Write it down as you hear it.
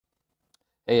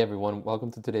Hey everyone, welcome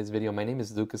to today's video. My name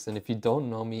is Lucas, and if you don't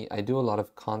know me, I do a lot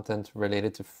of content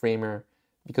related to Framer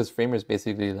because Framer is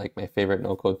basically like my favorite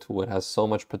no-code tool. It has so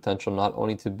much potential not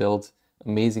only to build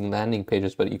amazing landing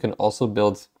pages, but you can also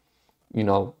build,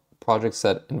 projects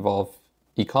that involve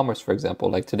e-commerce, for example,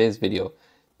 like today's video.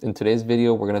 In today's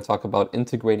video, we're going to talk about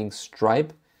integrating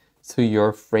Stripe to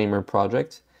your Framer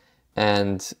project.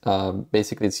 And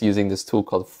basically, it's using this tool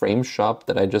called Frameshop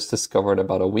that I just discovered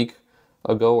about a week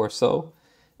ago or so.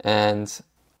 And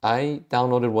I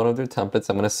downloaded one of their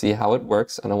templates. I'm going to see how it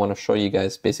works, and I want to show you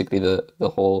guys basically the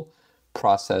whole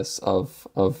process of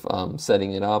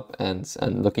setting it up and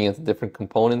looking at the different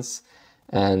components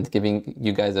and giving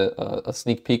you guys a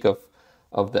sneak peek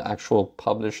of the actual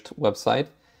published website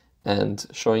and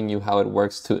showing you how it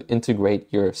works to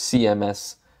integrate your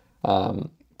CMS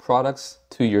products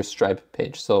to your Stripe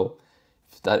page. So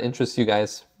if that interests you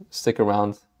guys, stick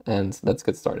around and let's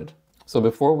get started. So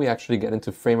before we actually get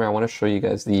into Framer, I want to show you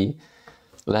guys the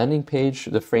landing page,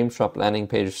 the Frameshop landing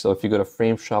page. So if you go to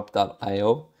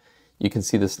frameshop.io, you can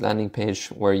see this landing page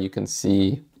where you can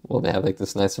see, well, they have like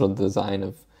this nice little design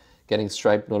of getting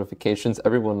Stripe notifications.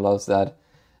 Everyone loves that.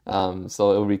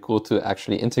 So it would be cool to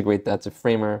actually integrate that to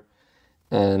Framer.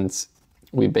 And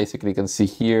we basically can see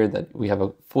here that we have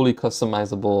a fully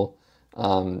customizable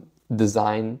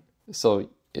design. So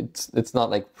it's not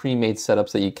like pre-made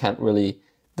setups that you can't really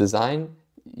design.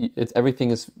 Everything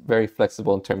is very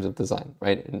flexible in terms of design,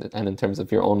 right? And in terms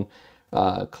of your own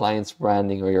client's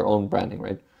branding or your own branding,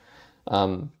 right?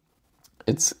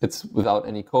 It's without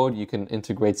any code. You can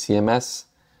integrate CMS.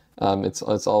 It's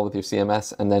all with your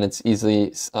CMS, and then it's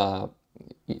easily stock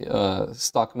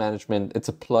management. It's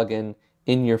a plugin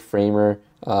in your Framer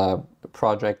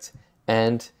project,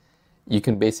 and you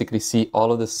can basically see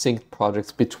all of the synced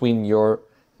projects between your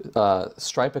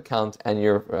Stripe account and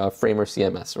your Framer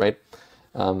CMS, right?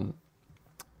 And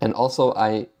also,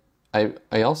 I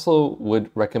also would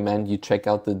recommend you check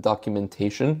out the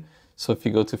documentation. So if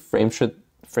you go to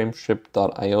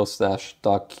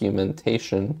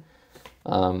frameship.io/documentation,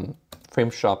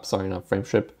 Frameshop, sorry, not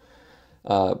Frameship.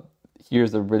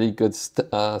 Here's a really good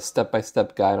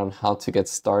step-by-step guide on how to get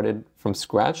started from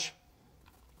scratch.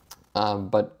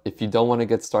 But if you don't want to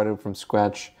get started from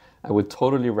scratch, I would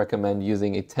totally recommend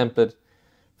using a template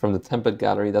from the template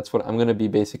gallery. That's what I'm going to be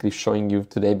basically showing you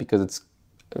today, because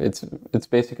it's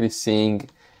basically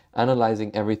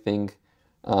analyzing everything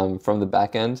from the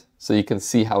back end, so you can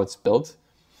see how it's built.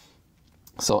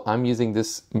 So I'm using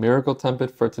this Miracle template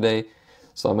for today.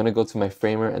 So I'm going to go to my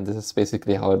Framer, and this is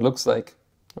basically how it looks like,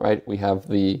 right? We have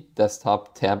the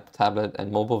desktop, tablet,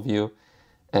 and mobile view,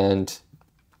 and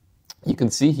you can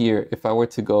see here, if I were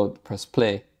to go press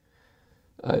play,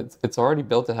 it's already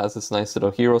built. It has this nice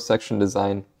little hero section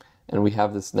design, and we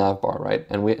have this nav bar, right?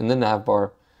 And in the nav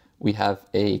bar, we have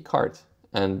a cart,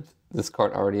 and this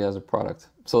cart already has a product.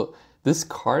 So this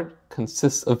cart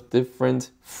consists of different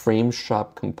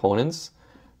Frameshop components.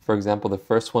 For example, the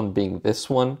first one being this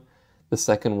one, the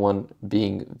second one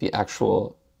being the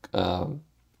actual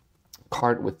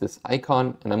cart with this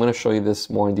icon, and I'm going to show you this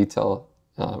more in detail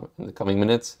in the coming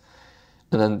minutes.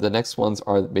 And then the next ones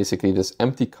are basically this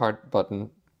empty cart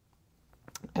button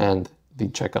and the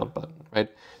checkout button, right?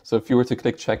 So if you were to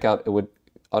click checkout, it would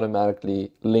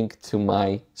automatically link to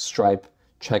my Stripe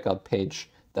checkout page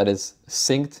that is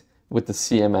synced with the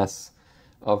CMS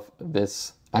of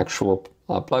this actual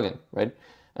plugin, right?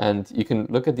 And you can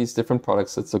look at these different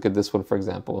products. Let's look at this one, for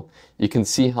example. You can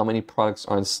see how many products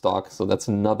are in stock. So that's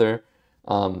another,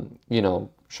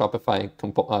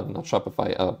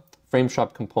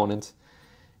 Frameshop component.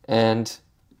 And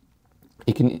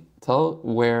you can tell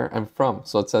where I'm from.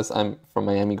 So it says I'm from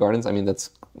Miami Gardens. I mean,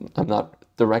 I'm not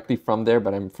directly from there,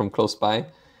 but I'm from close by.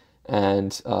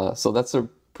 And so that's a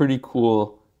pretty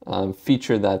cool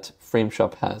feature that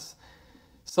Frameshop has.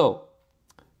 So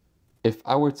if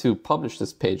I were to publish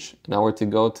this page, and I were to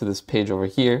go to this page over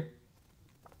here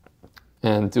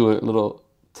and do a little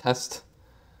test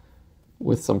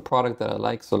with some product that I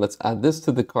like. So let's add this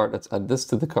to the cart. Let's add this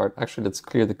to the cart. Actually, let's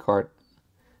clear the cart.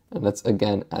 And let's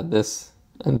again add this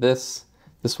and this.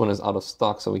 This one is out of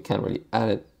stock, so we can't really add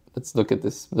it. Let's look at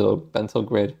this little bento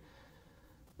grid.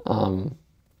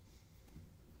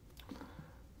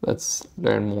 Let's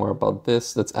learn more about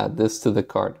this. Let's add this to the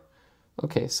cart.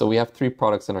 Okay, so we have 3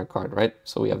 products in our cart, right?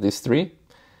 So we have these 3.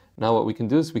 Now what we can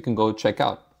do is we can go check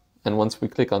out. And once we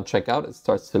click on checkout, it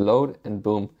starts to load, and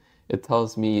boom, it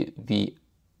tells me the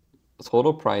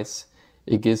total price.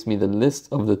 It gives me the list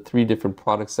of the 3 different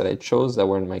products that I chose that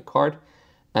were in my cart,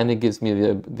 and it gives me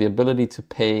the ability to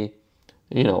pay,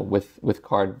 with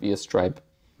card via Stripe.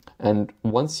 And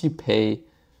once you pay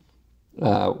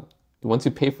once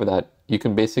you pay for that, you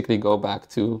can basically go back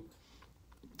to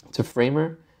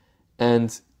Framer,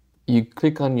 and you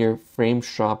click on your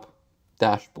Frameshop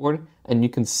dashboard, and you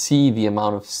can see the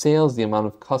amount of sales, the amount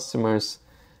of customers,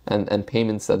 and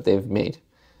payments that they've made.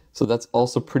 So that's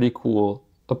also pretty cool,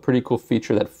 a pretty cool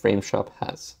feature that Frameshop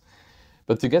has.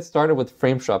 But to get started with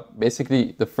Frameshop,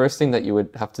 basically the first thing that you would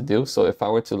have to do, so if I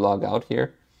were to log out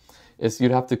here, is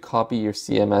you'd have to copy your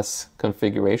CMS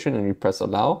configuration and you press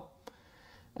allow.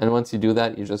 And once you do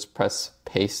that, you just press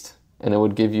paste, and it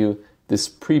would give you this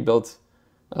pre-built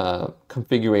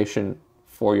configuration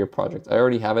for your project. I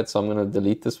already have it, so I'm going to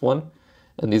delete this one.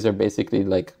 And these are basically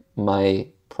like my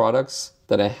products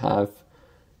that I have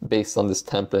based on this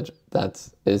template that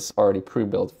is already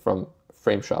pre-built from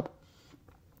Frameshop.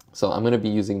 So I'm going to be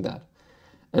using that.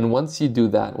 And once you do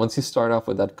that, once you start off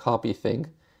with that copy thing,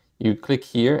 you click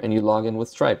here and you log in with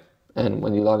Stripe. And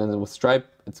when you log in with Stripe,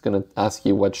 it's going to ask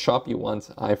you what shop you want.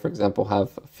 I, for example,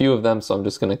 have a few of them, so I'm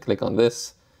just going to click on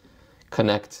this,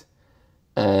 connect,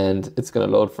 and it's going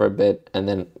to load for a bit. And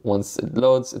then once it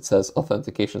loads, it says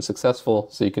authentication successful.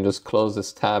 So you can just close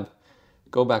this tab,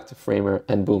 go back to Framer,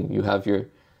 and boom, you have your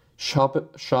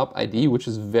shop ID, which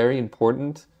is very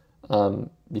important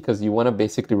because you want to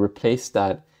basically replace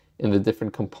that in the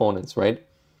different components, right?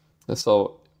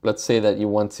 So let's say that you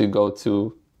want to go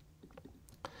to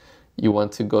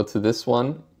this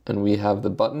one, and we have the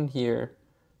button here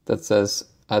that says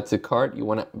add to cart. You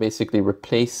want to basically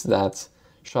replace that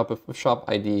shop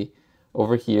ID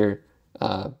over here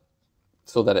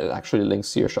so that it actually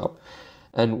links to your shop.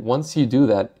 And once you do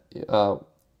that,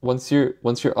 once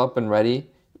you're up and ready,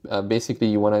 basically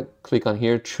you want to click on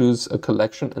here, choose a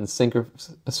collection, and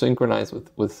synchronize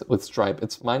with Stripe.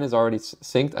 Mine is already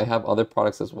synced. I have other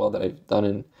products as well that I've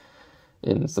done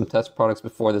in some test products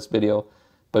before this video.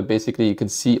 But basically you can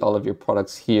see all of your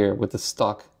products here with the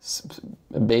stock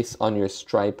based on your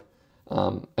Stripe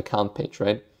account page,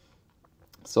 right?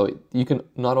 So you can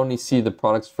not only see the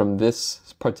products from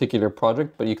this particular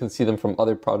project, but you can see them from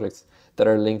other projects that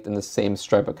are linked in the same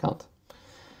Stripe account.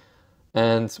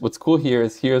 And what's cool here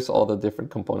is here's all the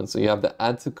different components. So you have the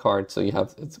add to cart. So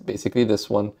it's basically this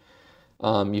one.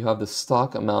 You have the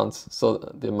stock amount. So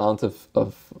the amount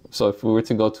so if we were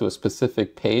to go to a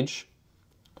specific page,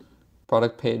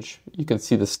 product page, you can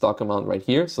see the stock amount right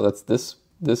here. So that's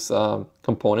this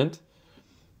component.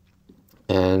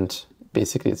 And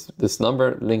basically it's this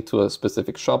number linked to a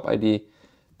specific shop ID.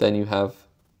 Then you have,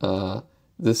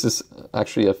 this is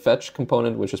actually a fetch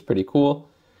component, which is pretty cool.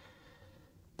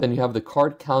 Then you have the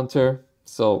cart counter.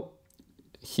 So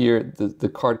here, the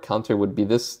cart counter would be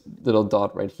this little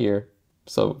dot right here.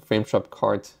 So Frameshop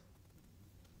cart.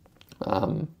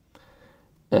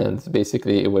 And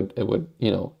basically it would,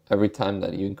 you know, every time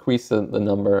that you increase the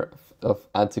number of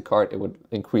add to cart, it would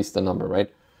increase the number,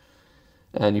 right?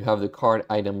 And you have the cart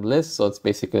item list. So it's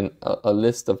basically a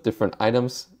list of different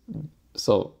items.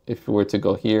 So if we were to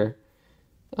go here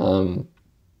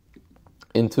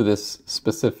into this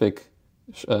specific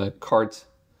cart,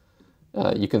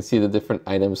 you can see the different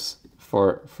items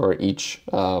for each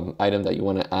item that you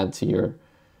want to add to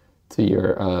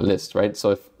your list, right?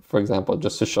 So if, for example,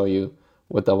 just to show you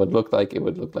what that would look like, it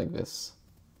would look like this.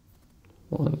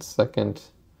 1 second.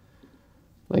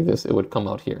 Like this, it would come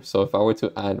out here. So if I were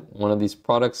to add one of these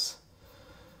products,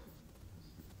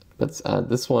 let's add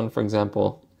this one, for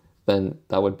example, then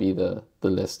that would be the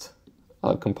list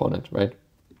component, right?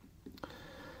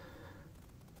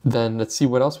 Then let's see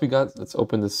what else we got. Let's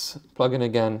open this plugin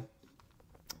again.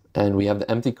 And we have the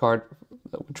empty cart,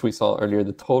 which we saw earlier,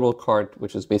 the total cart,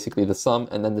 which is basically the sum,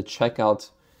 and then the checkout,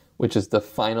 which is the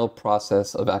final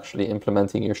process of actually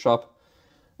implementing your shop.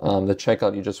 The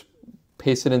checkout, you just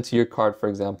paste it into your cart, for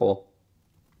example.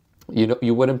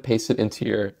 You wouldn't paste it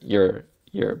into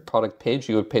your product page.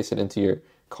 You would paste it into your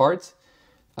cart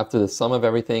after the sum of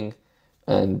everything,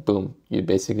 and boom, you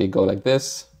basically go like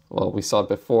this. Well, we saw it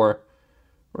before,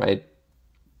 right?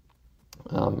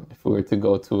 If we were to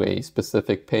go to a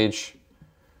specific page,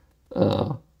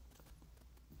 or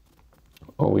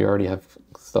we already have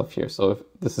stuff here. So if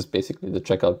this is basically the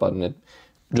checkout button.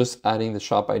 Just adding the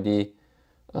shop ID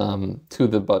to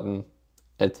the button,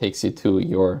 it takes you to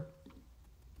your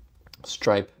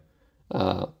Stripe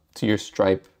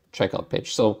checkout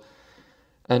page. So,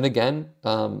 and again,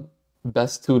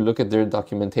 best to look at their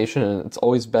documentation, and it's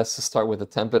always best to start with a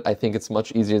template. I think it's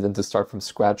much easier than to start from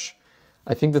scratch.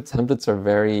 I think the templates are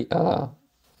very,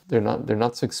 they're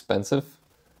not so expensive.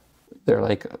 They're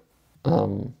like,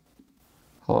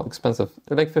 how expensive?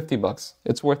 They're like $50.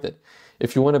 It's worth it.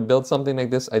 If you want to build something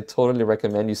like this, I totally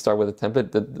recommend you start with a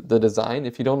template. The design,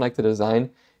 if you don't like the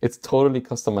design, it's totally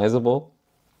customizable.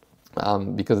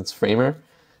 because it's Framer.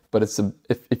 But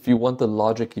if you want the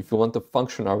logic, if you want the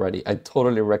function already, I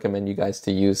totally recommend you guys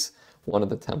to use one of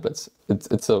the templates.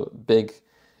 It's a big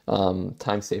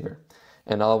time saver.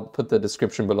 And I'll put the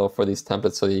description below for these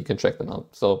templates so that you can check them out.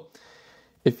 So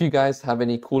if you guys have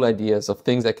any cool ideas of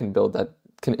things I can build that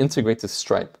can integrate to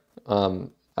Stripe,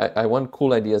 I want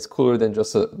cool ideas, cooler than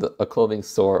just a clothing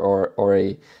store or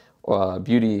a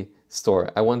beauty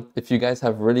store. If you guys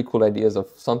have really cool ideas of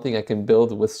something I can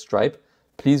build with Stripe,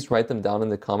 please write them down in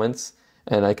the comments,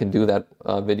 and I can do that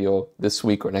video this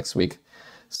week or next week.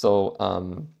 So,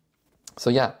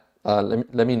 yeah,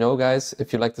 let me know, guys.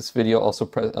 If you like this video, also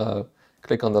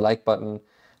click on the like button.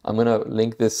 I'm gonna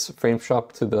link this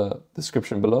Frameshop to the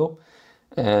description below.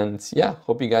 And yeah,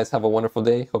 hope you guys have a wonderful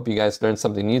day. Hope you guys learned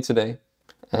something new today.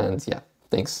 And yeah,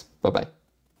 thanks. Bye-bye.